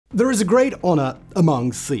There is a great honor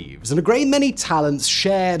among thieves, and a great many talents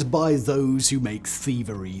shared by those who make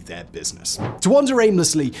thievery their business. To wander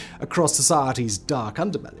aimlessly across society's dark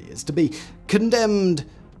underbelly is to be condemned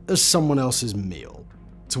as someone else's meal.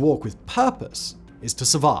 To walk with purpose is to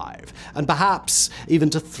survive, and perhaps even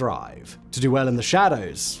to thrive. To do well in the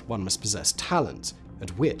shadows, one must possess talent and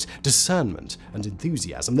wit, discernment and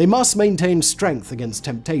enthusiasm. They must maintain strength against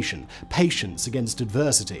temptation, patience against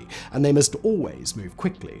adversity, and they must always move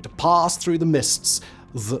quickly to pass through the mists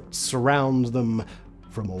that surround them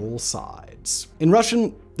from all sides. In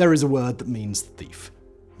Russian, there is a word that means thief: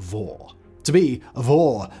 vor. To be a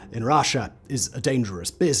vor in Russia is a dangerous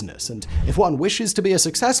business, and if one wishes to be a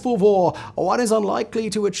successful vor, one is unlikely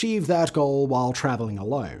to achieve that goal while traveling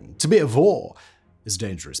alone. To be a vor is a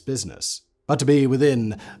dangerous business. But to be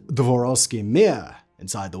within the Vorovsky Mir,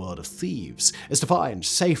 inside the world of thieves, is to find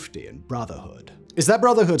safety and brotherhood. It's that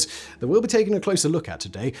brotherhood that we'll be taking a closer look at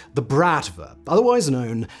today, the Bratva, otherwise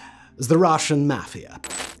known as the Russian Mafia.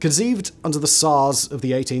 Conceived under the Tsars of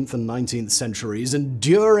the 18th and 19th centuries,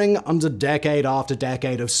 enduring under decade after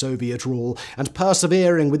decade of Soviet rule, and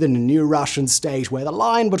persevering within a new Russian state where the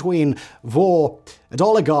line between vor and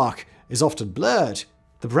oligarch is often blurred,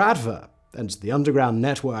 the Bratva and the underground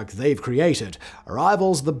network they've created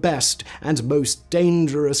rivals the best and most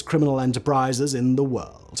dangerous criminal enterprises in the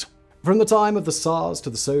world. From the time of the Tsars to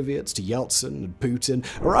the Soviets to Yeltsin and Putin,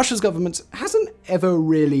 Russia's government hasn't ever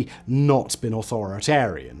really not been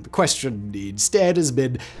authoritarian. The question instead has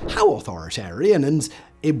been, how authoritarian, and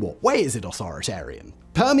in what way is it authoritarian?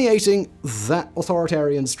 Permeating that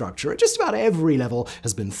authoritarian structure at just about every level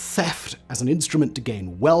has been theft as an instrument to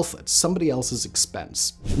gain wealth at somebody else's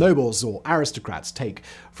expense. Nobles or aristocrats take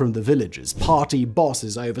from the villages, party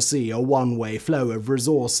bosses oversee a one-way flow of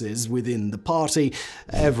resources within the party.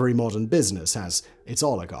 Every modern business has its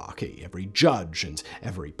oligarchy, every judge and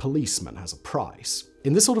every policeman has a price.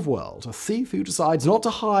 In this sort of world, a thief who decides not to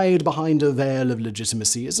hide behind a veil of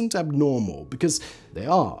legitimacy isn't abnormal because they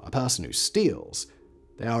are a person who steals.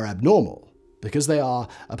 They are abnormal because they are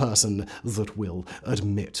a person that will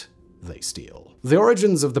admit they steal. The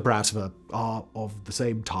origins of the Bratva are of the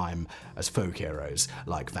same time as folk heroes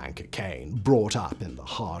like Vanka Kane, brought up in the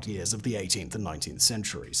hard years of the 18th and 19th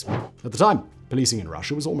centuries. At the time, policing in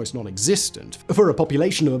Russia was almost non-existent. For a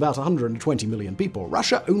population of about 120 million people,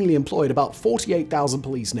 Russia only employed about 48,000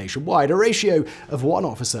 police nationwide, a ratio of one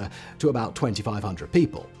officer to about 2,500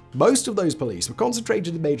 people. Most of those police were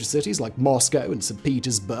concentrated in major cities like Moscow and St.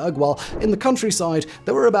 Petersburg, while in the countryside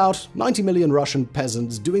there were about 90 million Russian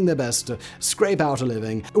peasants doing their best to scrape out a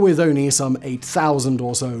living, with only some 8,000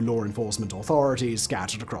 or so law enforcement authorities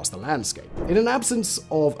scattered across the landscape. In an absence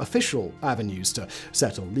of official avenues to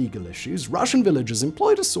settle legal issues, Russian villagers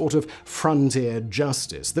employed a sort of frontier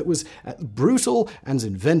justice that was as brutal and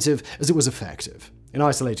inventive as it was effective. In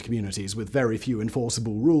isolated communities with very few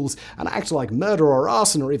enforceable rules, an act like murder or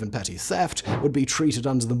arson or even petty theft would be treated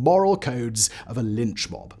under the moral codes of a lynch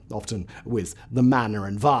mob, often with the manner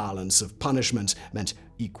and violence of punishment meant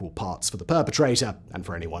equal parts for the perpetrator and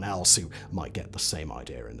for anyone else who might get the same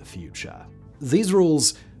idea in the future. These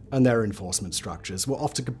rules and their enforcement structures were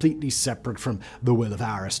often completely separate from the will of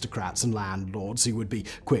aristocrats and landlords who would be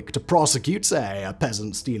quick to prosecute, say, a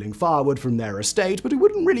peasant stealing firewood from their estate, but who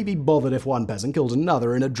wouldn't really be bothered if one peasant killed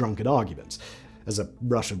another in a drunken argument. As a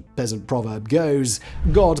Russian peasant proverb goes,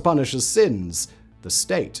 God punishes sins, the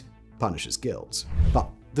state punishes guilt. But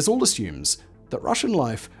this all assumes that Russian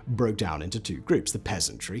life broke down into two groups, the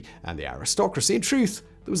peasantry and the aristocracy. In truth,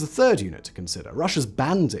 there was a third unit to consider, Russia's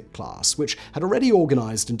bandit class, which had already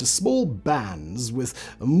organized into small bands with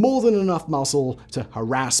more than enough muscle to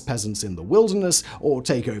harass peasants in the wilderness or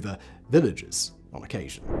take over villages on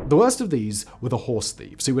occasion. The worst of these were the horse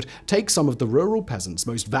thieves, who would take some of the rural peasants'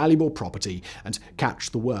 most valuable property and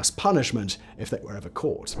catch the worst punishment if they were ever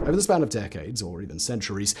caught. Over the span of decades, or even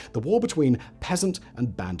centuries, the war between peasant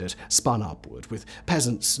and bandit spun upward, with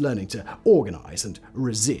peasants learning to organize and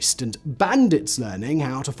resist, and bandits learning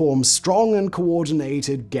how to form strong and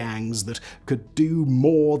coordinated gangs that could do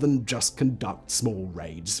more than just conduct small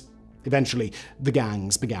raids. Eventually, the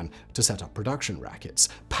gangs began to set up production rackets.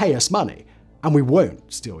 Pay us money, and we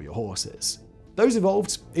won't steal your horses. Those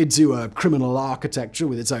evolved into a criminal architecture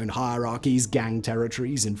with its own hierarchies, gang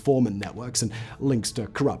territories, informant networks, and links to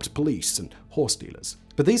corrupt police and horse dealers.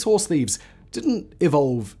 But these horse thieves didn't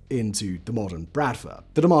evolve into the modern Bratva.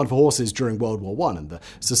 The demand for horses during World War I and the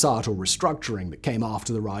societal restructuring that came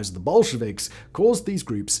after the rise of the Bolsheviks caused these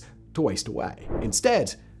groups to waste away.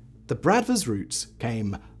 Instead, the Bratva's roots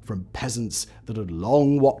came from peasants that had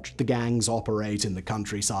long watched the gangs operate in the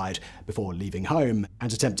countryside before leaving home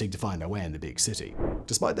and attempting to find their way in the big city.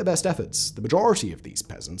 Despite their best efforts, the majority of these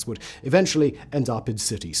peasants would eventually end up in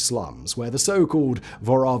city slums, where the so-called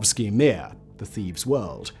Vorovsky Mir, the thieves'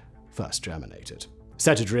 world, first germinated.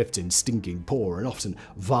 Set adrift in stinking poor and often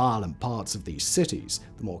violent parts of these cities,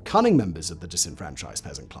 the more cunning members of the disenfranchised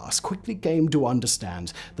peasant class quickly came to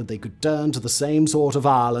understand that they could turn to the same sort of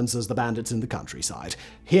violence as the bandits in the countryside.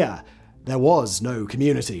 Here, there was no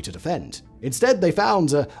community to defend. Instead, they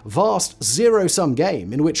found a vast zero-sum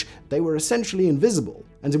game in which they were essentially invisible,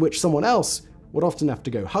 and in which someone else would often have to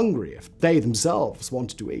go hungry if they themselves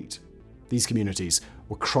wanted to eat. These communities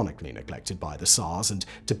were chronically neglected by the Tsars and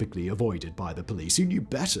typically avoided by the police, who knew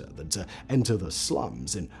better than to enter the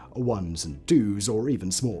slums in ones and twos or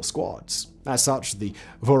even small squads. As such, the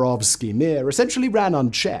Vorovsky Mir essentially ran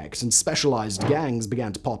unchecked, and specialized gangs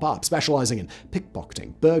began to pop up, specializing in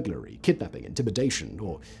pickpocketing, burglary, kidnapping, intimidation,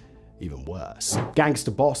 or even worse. Gangster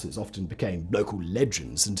bosses often became local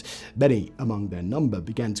legends, and many among their number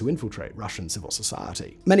began to infiltrate Russian civil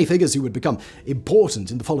society. Many figures who would become important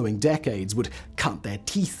in the following decades would cut their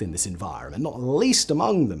teeth in this environment, not least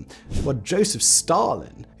among them were Joseph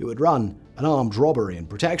Stalin, who had run an armed robbery and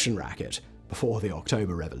protection racket before the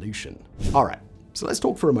October Revolution. Alright, so let's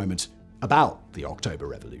talk for a moment about the October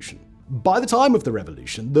Revolution. By the time of the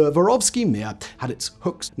revolution, the Vorovsky Mir had its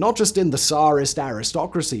hooks not just in the Tsarist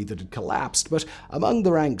aristocracy that had collapsed, but among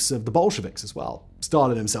the ranks of the Bolsheviks as well.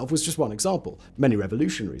 Stalin himself was just one example. Many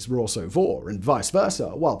revolutionaries were also vor, and vice versa,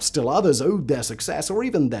 while still others owed their success or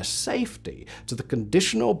even their safety to the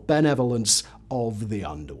conditional benevolence of the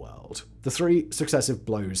underworld. The three successive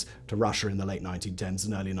blows to Russia in the late 1910s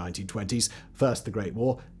and early 1920s, first the Great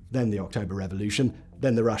War, then the October Revolution,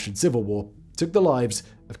 then the Russian Civil War, took the lives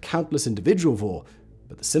of countless individual vor,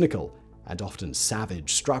 but the cynical and often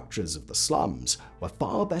savage structures of the slums were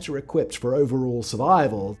far better equipped for overall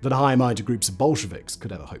survival than high-minded groups of Bolsheviks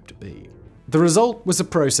could ever hope to be. The result was a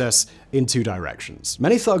process in two directions.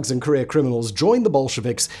 Many thugs and career criminals joined the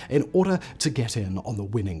Bolsheviks in order to get in on the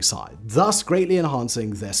winning side, thus greatly enhancing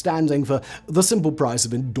their standing for the simple price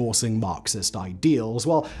of endorsing Marxist ideals,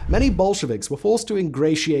 while many Bolsheviks were forced to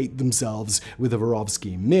ingratiate themselves with the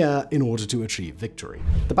Vorovsky Mir in order to achieve victory.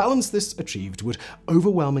 The balance this achieved would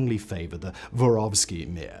overwhelmingly favor the Vorovsky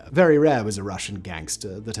Mir. Very rare was a Russian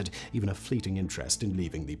gangster that had even a fleeting interest in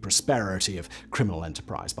leaving the prosperity of criminal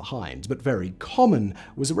enterprise behind, but very common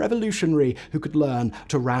was a revolutionary who could learn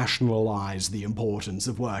to rationalize the importance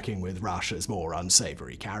of working with Russia's more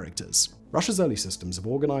unsavory characters. Russia's early systems of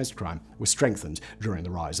organized crime were strengthened during the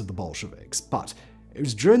rise of the Bolsheviks, but it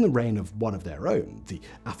was during the reign of one of their own, the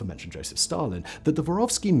aforementioned Joseph Stalin, that the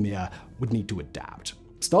Vorovsky Mir would need to adapt.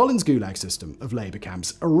 Stalin's Gulag system of labor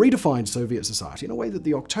camps redefined Soviet society in a way that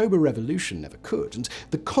the October Revolution never could, and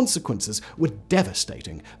the consequences were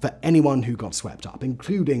devastating for anyone who got swept up,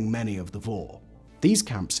 including many of the vor. These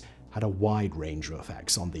camps had a wide range of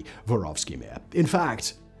effects on the Vorovsky Mir. In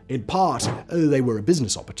fact, in part, they were a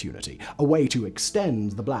business opportunity, a way to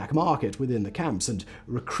extend the black market within the camps and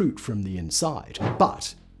recruit from the inside.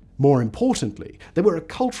 But, more importantly, they were a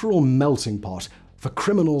cultural melting pot for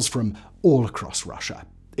criminals from all across Russia.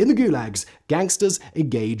 In the Gulags, gangsters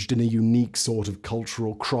engaged in a unique sort of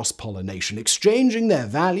cultural cross-pollination, exchanging their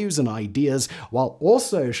values and ideas while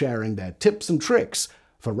also sharing their tips and tricks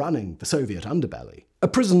for running the Soviet underbelly. A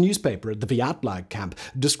prison newspaper at the Vyatlag camp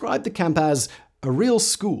described the camp as a real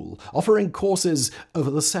school, offering courses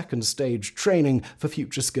of the second stage training for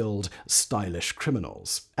future skilled, stylish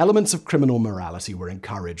criminals. Elements of criminal morality were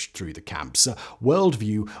encouraged through the camps, a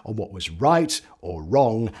worldview on what was right or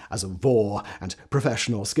wrong as a vor, and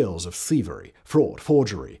professional skills of thievery, fraud,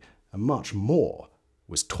 forgery, and much more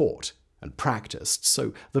was taught and practiced,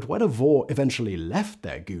 so that when a vor eventually left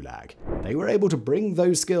their gulag, they were able to bring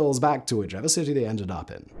those skills back to whichever city they ended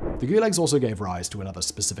up in. The gulags also gave rise to another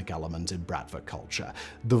specific element in Bratva culture,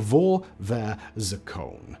 the vor ver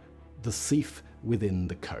zakon, the thief within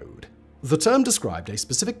the code. The term described a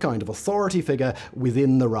specific kind of authority figure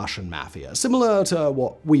within the Russian Mafia, similar to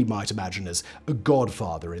what we might imagine as a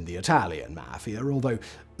godfather in the Italian Mafia, although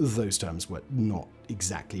those terms were not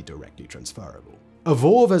exactly directly transferable. A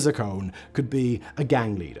vor ver zakon could be a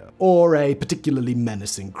gang leader or a particularly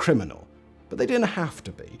menacing criminal, but they didn't have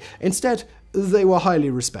to be. Instead, they were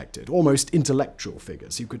highly respected, almost intellectual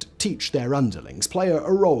figures who could teach their underlings, play a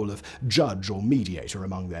role of judge or mediator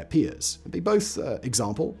among their peers, and be both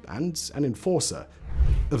example and an enforcer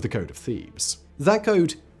of the Code of Thieves. That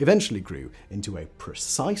code eventually grew into a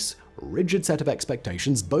precise, rigid set of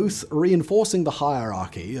expectations, both reinforcing the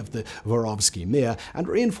hierarchy of the Vorovsky Mir and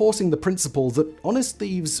reinforcing the principle that honest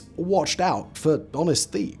thieves watched out for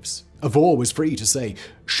honest thieves. A Vor was free to say,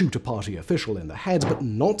 shoot a party official in the head, but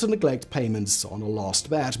not to neglect payments on a lost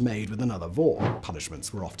bet made with another Vor.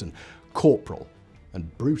 Punishments were often corporal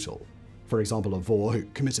and brutal. For example, a Vor who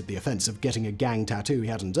committed the offense of getting a gang tattoo he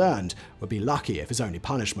hadn't earned would be lucky if his only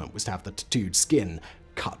punishment was to have the tattooed skin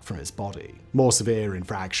cut from his body. More severe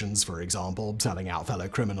infractions, for example, selling out fellow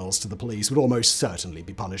criminals to the police, would almost certainly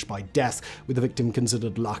be punished by death, with the victim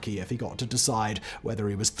considered lucky if he got to decide whether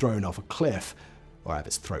he was thrown off a cliff or have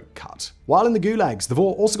his throat cut. While in the Gulags, the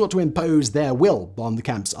Vor also got to impose their will on the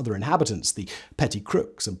camp's other inhabitants, the petty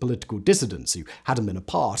crooks and political dissidents who hadn't been a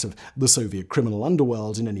part of the Soviet criminal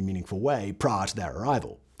underworld in any meaningful way prior to their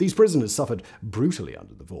arrival. These prisoners suffered brutally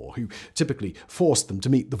under the Vor, who typically forced them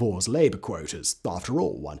to meet the Vor's labor quotas. After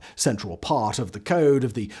all, one central part of the code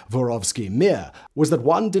of the Vorovsky Mir was that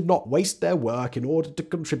one did not waste their work in order to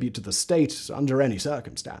contribute to the state under any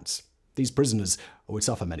circumstance. These prisoners would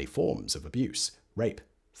suffer many forms of abuse: rape,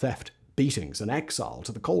 theft, beatings, and exile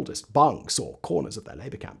to the coldest bunks or corners of their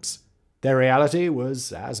labor camps. Their reality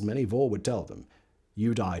was, as many Vor would tell them,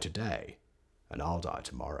 you die today, and I'll die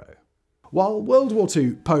tomorrow. While World War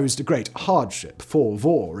II posed a great hardship for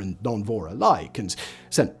Vor and non-Vor alike, and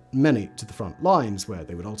sent many to the front lines where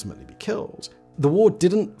they would ultimately be killed, the war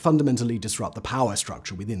didn't fundamentally disrupt the power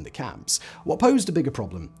structure within the camps. What posed a bigger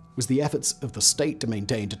problem was the efforts of the state to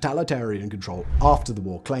maintain totalitarian control after the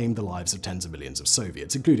war claimed the lives of tens of millions of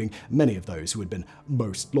Soviets, including many of those who had been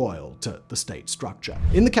most loyal to the state structure.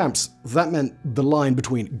 In the camps, that meant the line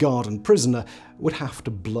between guard and prisoner would have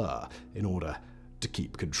to blur in order to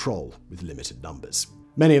keep control with limited numbers.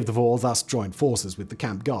 Many of the Vor thus joined forces with the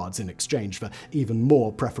camp guards in exchange for even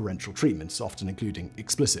more preferential treatments, often including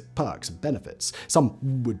explicit perks and benefits. Some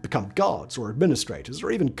would become guards or administrators,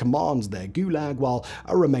 or even command their gulag while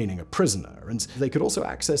remaining a prisoner, and they could also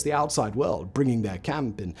access the outside world, bringing their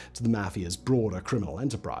camp into the Mafia's broader criminal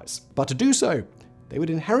enterprise. But to do so, they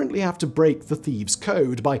would inherently have to break the thieves'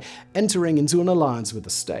 code by entering into an alliance with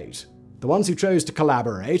the state. The ones who chose to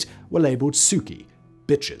collaborate were labeled Suki,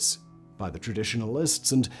 bitches, by the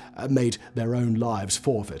traditionalists, and made their own lives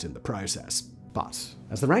forfeit in the process. But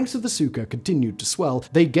as the ranks of the Suka continued to swell,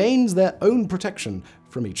 they gained their own protection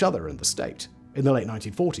from each other and the state. In the late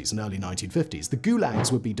 1940s and early 1950s, the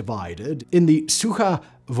Gulags would be divided in the Sukha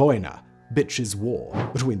Voyna, Bitches' War,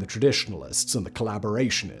 between the traditionalists and the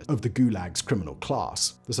collaborationists of the Gulag's criminal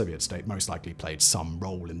class. The Soviet state most likely played some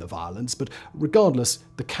role in the violence, but regardless,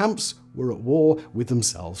 the camps were at war with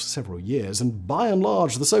themselves for several years, and by and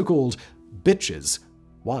large, the so-called bitches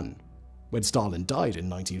won. When Stalin died in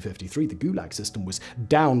 1953, the Gulag system was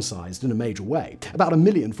downsized in a major way. About 1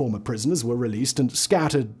 million former prisoners were released and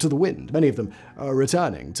scattered to the wind, many of them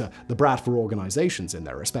returning to the Bratva organizations in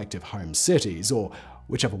their respective home cities, or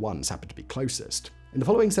whichever ones happened to be closest. In the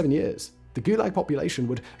following 7 years, the Gulag population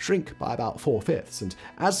would shrink by about 4/5, and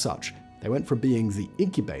as such, they went from being the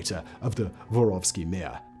incubator of the Vorovsky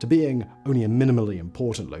Mir to being only a minimally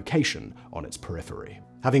important location on its periphery.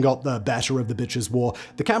 Having got the better of the Bitches' War,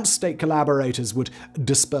 the camp's state collaborators would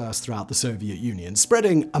disperse throughout the Soviet Union,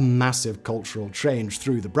 spreading a massive cultural change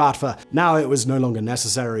through the Bratva. Now it was no longer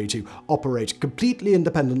necessary to operate completely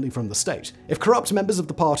independently from the state. If corrupt members of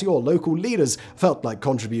the party or local leaders felt like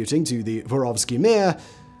contributing to the Vorovsky Mir,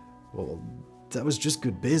 well, that was just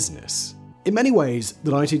good business. In many ways, the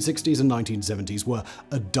 1960s and 1970s were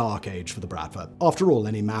a dark age for the Bratva. After all,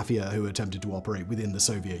 any mafia who attempted to operate within the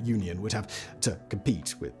Soviet Union would have to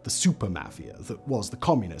compete with the super mafia that was the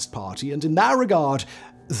Communist Party, and in that regard,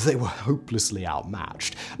 they were hopelessly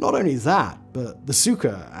outmatched. Not only that, but the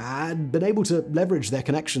Suka had been able to leverage their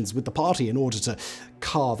connections with the party in order to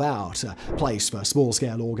carve out a place for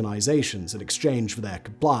small-scale organizations in exchange for their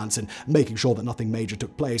compliance and making sure that nothing major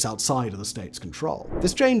took place outside of the state's control.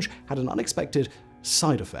 This change had an unexpected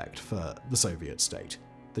side effect for the Soviet state.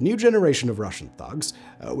 The new generation of Russian thugs,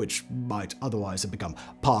 which might otherwise have become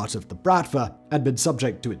part of the Bratva, had been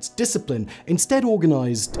subject to its discipline, instead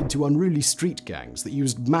organized into unruly street gangs that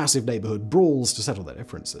used massive neighborhood brawls to settle their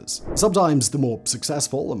differences. Sometimes the more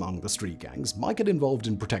successful among the street gangs might get involved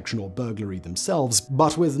in protection or burglary themselves,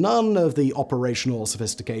 but with none of the operational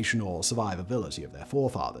sophistication or survivability of their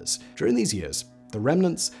forefathers. During these years, the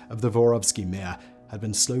remnants of the Vorovsky Mir had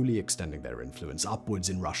been slowly extending their influence upwards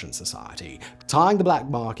in Russian society, tying the black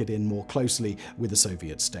market in more closely with the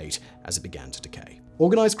Soviet state as it began to decay.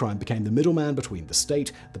 Organized crime became the middleman between the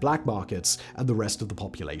state, the black markets, and the rest of the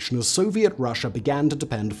population as Soviet Russia began to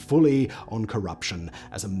depend fully on corruption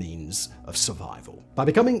as a means of survival. By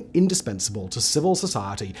becoming indispensable to civil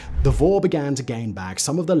society, the Vor began to gain back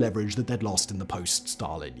some of the leverage that they'd lost in the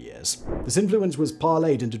post-Stalin years. This influence was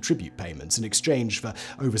parlayed into tribute payments in exchange for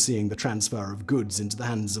overseeing the transfer of goods into the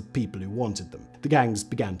hands of people who wanted them. The gangs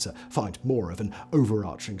began to find more of an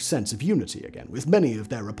overarching sense of unity again, with many of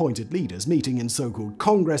their appointed leaders meeting in so-called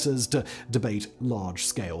congresses to debate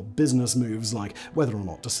large-scale business moves like whether or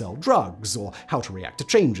not to sell drugs or how to react to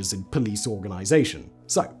changes in police organization.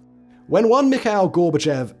 So, when one Mikhail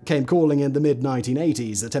Gorbachev came calling in the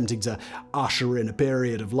mid-1980s, attempting to usher in a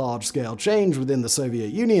period of large-scale change within the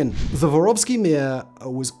Soviet Union, the Vorovsky Mir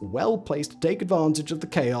was well placed to take advantage of the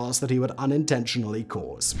chaos that he would unintentionally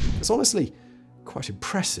cause. It's honestly quite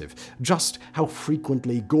impressive just how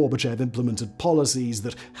frequently Gorbachev implemented policies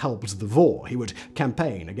that helped the war. He would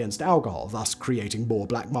campaign against alcohol, thus creating more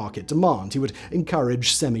black market demand. He would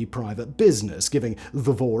encourage semi-private business, giving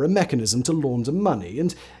the war a mechanism to launder money.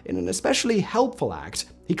 And in an especially helpful act,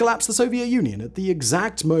 he collapsed the Soviet Union at the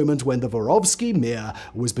exact moment when the Vorovsky Mir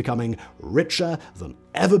was becoming richer than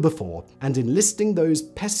ever before and enlisting those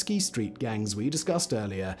pesky street gangs we discussed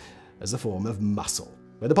earlier as a form of muscle.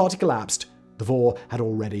 When the party collapsed, the VOR had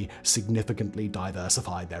already significantly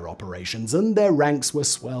diversified their operations, and their ranks were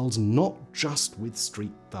swelled not just with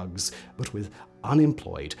street thugs, but with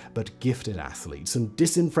unemployed but gifted athletes and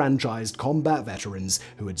disenfranchised combat veterans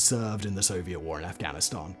who had served in the Soviet war in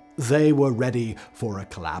Afghanistan. They were ready for a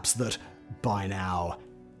collapse that, by now,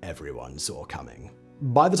 everyone saw coming.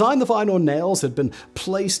 By the time the final nails had been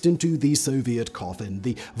placed into the Soviet coffin,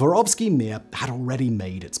 the Vorovsky Mir had already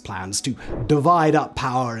made its plans to divide up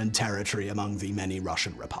power and territory among the many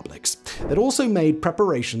Russian republics. They'd also made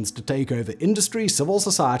preparations to take over industry, civil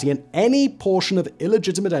society, and any portion of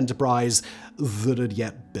illegitimate enterprise that had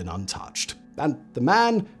yet been untouched. And the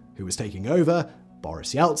man who was taking over,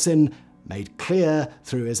 Boris Yeltsin, made clear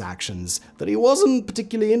through his actions that he wasn't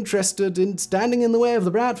particularly interested in standing in the way of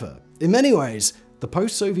the Bratva. In many ways, the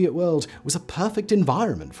post-Soviet world was a perfect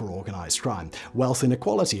environment for organized crime. Wealth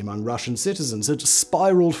inequality among Russian citizens had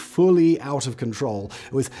spiraled fully out of control,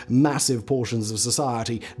 with massive portions of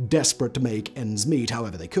society desperate to make ends meet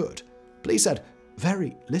however they could. Police had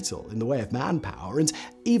very little in the way of manpower, and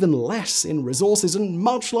even less in resources, and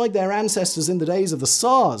much like their ancestors in the days of the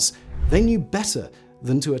Tsars, they knew better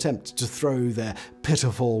than to attempt to throw their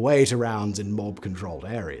pitiful weight around in mob-controlled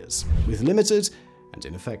areas. With limited and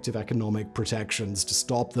ineffective economic protections to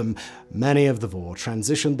stop them, many of the VOR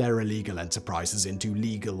transitioned their illegal enterprises into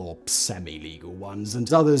legal or semi-legal ones,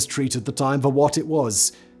 and others treated the time for what it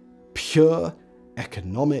was: pure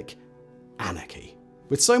economic anarchy.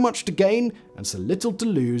 With so much to gain and so little to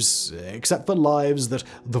lose, except for lives that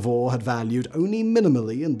the VOR had valued only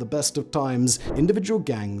minimally in the best of times, individual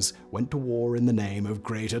gangs went to war in the name of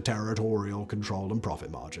greater territorial control and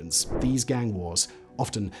profit margins. These gang wars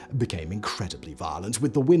often became incredibly violent,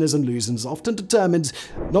 with the winners and losers often determined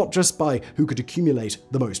not just by who could accumulate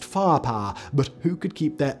the most firepower, but who could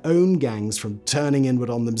keep their own gangs from turning inward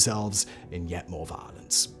on themselves in yet more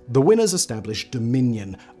violence. The winners established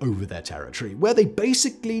dominion over their territory, where they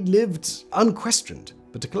basically lived unquestioned,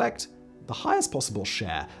 but to collect the highest possible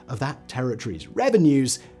share of that territory's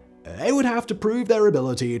revenues, they would have to prove their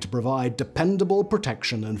ability to provide dependable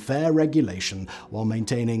protection and fair regulation while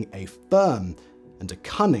maintaining a firm and a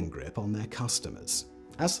cunning grip on their customers.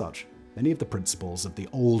 As such, many of the principles of the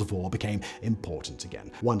old VOR became important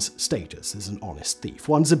again. One's status as an honest thief,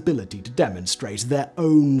 one's ability to demonstrate their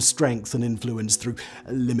own strength and influence through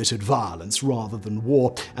limited violence rather than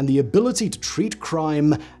war, and the ability to treat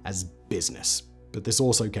crime as business. But this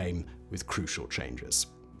also came with crucial changes.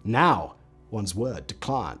 Now, one's word to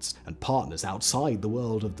clients and partners outside the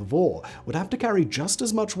world of the VOR would have to carry just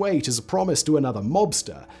as much weight as a promise to another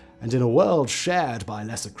mobster. And in a world shared by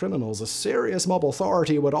lesser criminals, a serious mob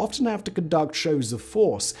authority would often have to conduct shows of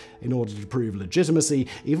force in order to prove legitimacy,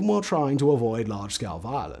 even while trying to avoid large-scale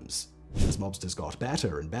violence. As mobsters got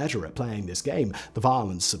better and better at playing this game, the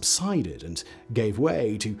violence subsided and gave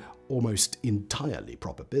way to almost entirely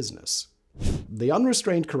proper business. The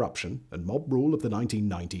unrestrained corruption and mob rule of the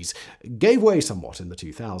 1990s gave way somewhat in the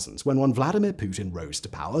 2000s, when one Vladimir Putin rose to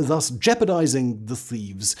power, thus jeopardizing the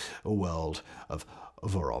thieves' world of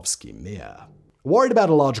Vorovsky Mir. Worried about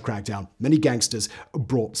a larger crackdown, many gangsters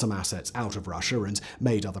brought some assets out of Russia and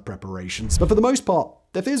made other preparations, but for the most part,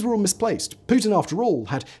 their fears were all misplaced. Putin, after all,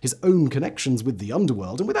 had his own connections with the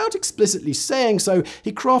underworld, and without explicitly saying so,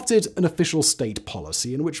 he crafted an official state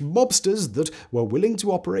policy in which mobsters that were willing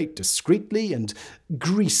to operate discreetly and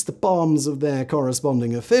grease the palms of their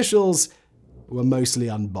corresponding officials were mostly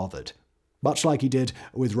unbothered. Much like he did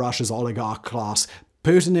with Russia's oligarch class,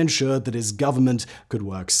 Putin ensured that his government could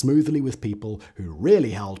work smoothly with people who really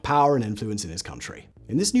held power and influence in his country.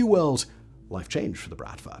 In this new world, life changed for the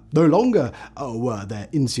Bratva. No longer were their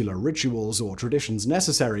insular rituals or traditions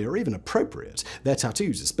necessary or even appropriate. Their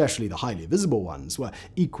tattoos, especially the highly visible ones, were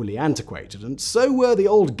equally antiquated, and so were the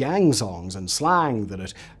old gang songs and slang that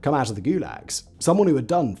had come out of the Gulags. Someone who had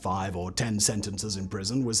done 5 or 10 sentences in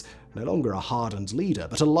prison was no longer a hardened leader,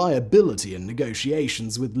 but a liability in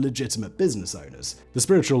negotiations with legitimate business owners. The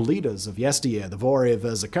spiritual leaders of yesteryear, the Vori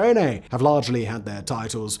Verzakone, have largely had their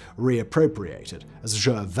titles reappropriated as a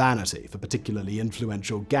show of vanity for particularly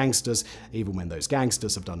influential gangsters, even when those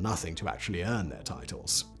gangsters have done nothing to actually earn their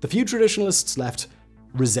titles. The few traditionalists left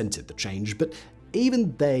resented the change, but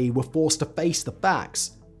even they were forced to face the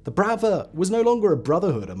facts. The Bratva was no longer a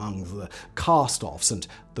brotherhood among the cast-offs and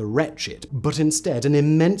the wretched, but instead an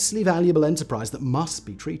immensely valuable enterprise that must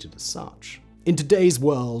be treated as such. In today's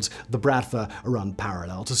world, the Bratva are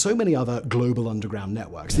unparalleled to so many other global underground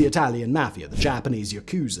networks: the Italian Mafia, the Japanese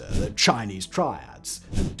Yakuza, the Chinese Triads.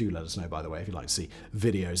 And do let us know, by the way, if you'd like to see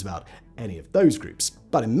videos about any of those groups.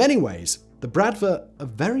 But in many ways, the Bratva are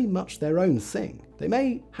very much their own thing. They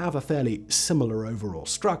may have a fairly similar overall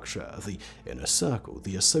structure: the inner circle,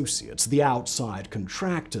 the associates, the outside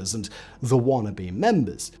contractors, and the wannabe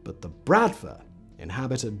members. But the Bratva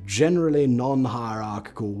inhabit a generally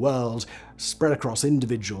non-hierarchical world spread across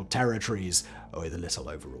individual territories with a little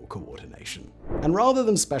overall coordination. And rather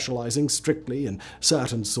than specializing strictly in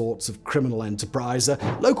certain sorts of criminal enterprise, a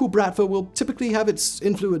local Bratva will typically have its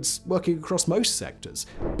influence working across most sectors,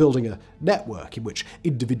 building a network in which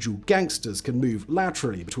individual gangsters can move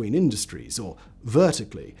laterally between industries or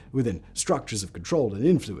vertically within structures of control and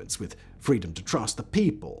influence, with freedom to trust the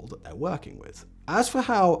people that they're working with. As for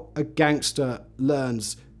how a gangster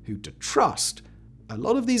learns who to trust, a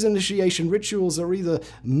lot of these initiation rituals are either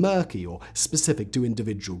murky or specific to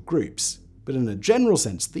individual groups. But in a general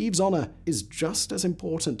sense, thieves' honor is just as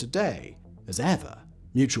important today as ever.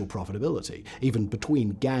 Mutual profitability, even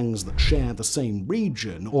between gangs that share the same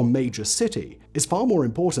region or major city, is far more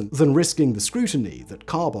important than risking the scrutiny that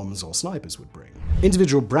car bombs or snipers would bring.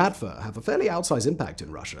 Individual Bratva have a fairly outsized impact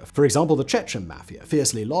in Russia. For example, the Russian Mafia,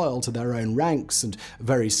 fiercely loyal to their own ranks and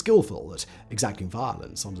very skillful at exacting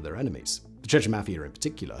violence onto their enemies. The Chechen Mafia in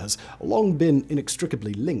particular has long been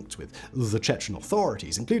inextricably linked with the Chechen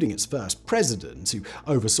authorities, including its first president, who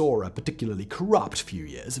oversaw a particularly corrupt few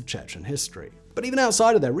years of Chechen history. But even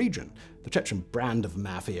outside of their region, the Chechen brand of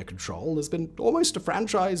mafia control has been almost a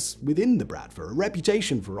franchise within the Bratva, a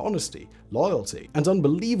reputation for honesty, loyalty, and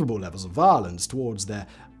unbelievable levels of violence towards their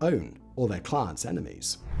own or their clients'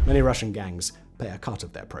 enemies. Many Russian gangs pay a cut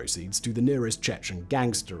of their proceeds to the nearest Chechen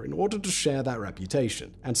gangster in order to share that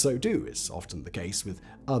reputation, and so too is often the case with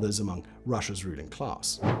others among Russia's ruling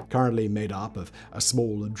class. Currently made up of a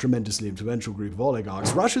small and tremendously influential group of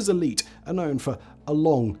oligarchs, Russia's elite are known for a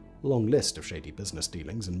long list of shady business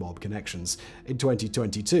dealings and mob connections. In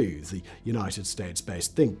 2022, the United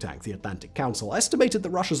States-based think tank, the Atlantic Council, estimated that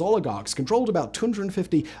Russia's oligarchs controlled about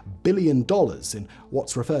 $250 billion in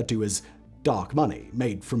what's referred to as dark money,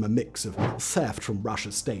 made from a mix of theft from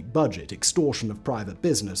Russia's state budget, extortion of private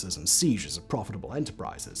businesses, and seizures of profitable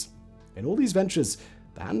enterprises. In all these ventures,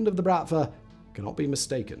 the hand of the Bratva cannot be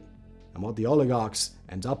mistaken, and what the oligarchs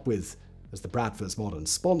end up with as the Bratva's modern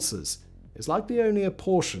sponsors is likely only a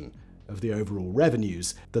portion of the overall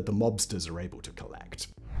revenues that the mobsters are able to collect.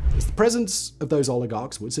 As the presence of those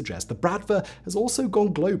oligarchs would suggest, the Bratva has also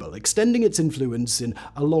gone global, extending its influence in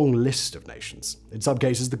a long list of nations. In some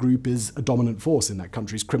cases, the group is a dominant force in that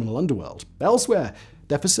country's criminal underworld. Elsewhere,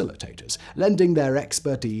 they're facilitators, lending their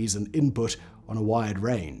expertise and input on a wide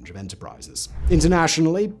range of enterprises.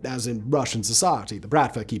 Internationally, as in Russian society, the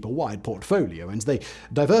Bratva keep a wide portfolio, and they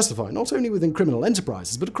diversify not only within criminal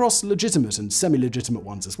enterprises, but across legitimate and semi-legitimate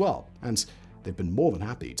ones as well. And they've been more than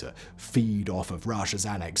happy to feed off of Russia's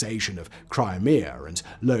annexation of Crimea and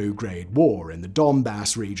low-grade war in the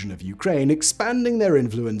Donbass region of Ukraine, expanding their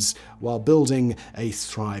influence while building a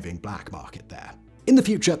thriving black market there. In the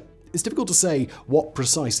future, it's difficult to say what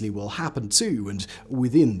precisely will happen to and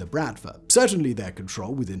within the Bratva. Certainly their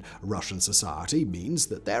control within Russian society means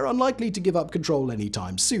that they're unlikely to give up control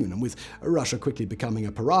anytime soon, and with Russia quickly becoming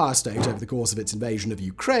a pariah state over the course of its invasion of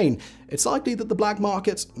Ukraine, it's likely that the black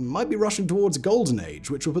market might be rushing towards a golden age,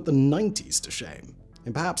 which will put the 90s to shame.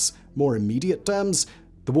 In perhaps more immediate terms,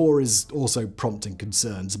 the war is also prompting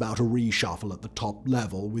concerns about a reshuffle at the top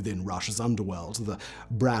level within Russia's underworld. The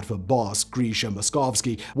Bratva boss, Grisha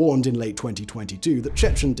Moskovsky, warned in late 2022 that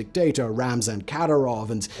Chechen dictator Ramzan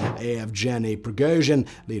Kadyrov and Yevgeny Prigozhin,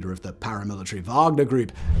 leader of the paramilitary Wagner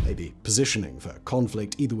group, may be positioning for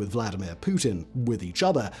conflict either with Vladimir Putin, with each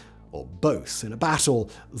other, or both, in a battle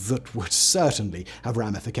that would certainly have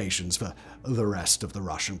ramifications for the rest of the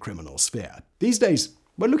Russian criminal sphere. These days,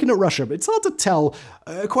 when looking at Russia, it's hard to tell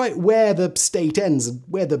quite where the state ends and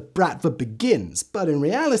where the Bratva begins, but in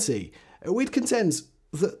reality, we'd contend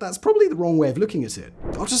that that's probably the wrong way of looking at it.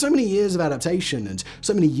 After so many years of adaptation and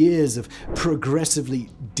so many years of progressively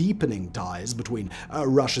deepening ties between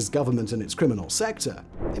Russia's government and its criminal sector,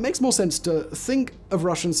 it makes more sense to think of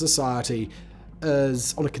Russian society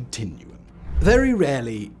as on a continuum. Very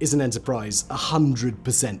rarely is an enterprise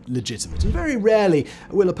 100% legitimate, and very rarely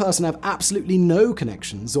will a person have absolutely no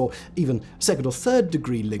connections or even second or third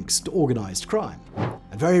degree links to organized crime.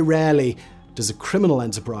 And very rarely does a criminal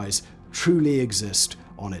enterprise truly exist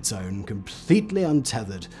on its own, completely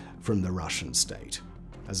untethered from the Russian state.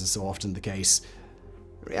 As is so often the case,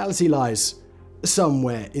 reality lies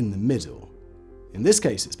somewhere in the middle. In this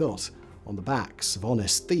case, it's built on the backs of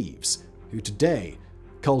honest thieves who today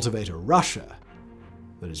cultivate a Russia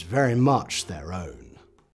that is very much their own.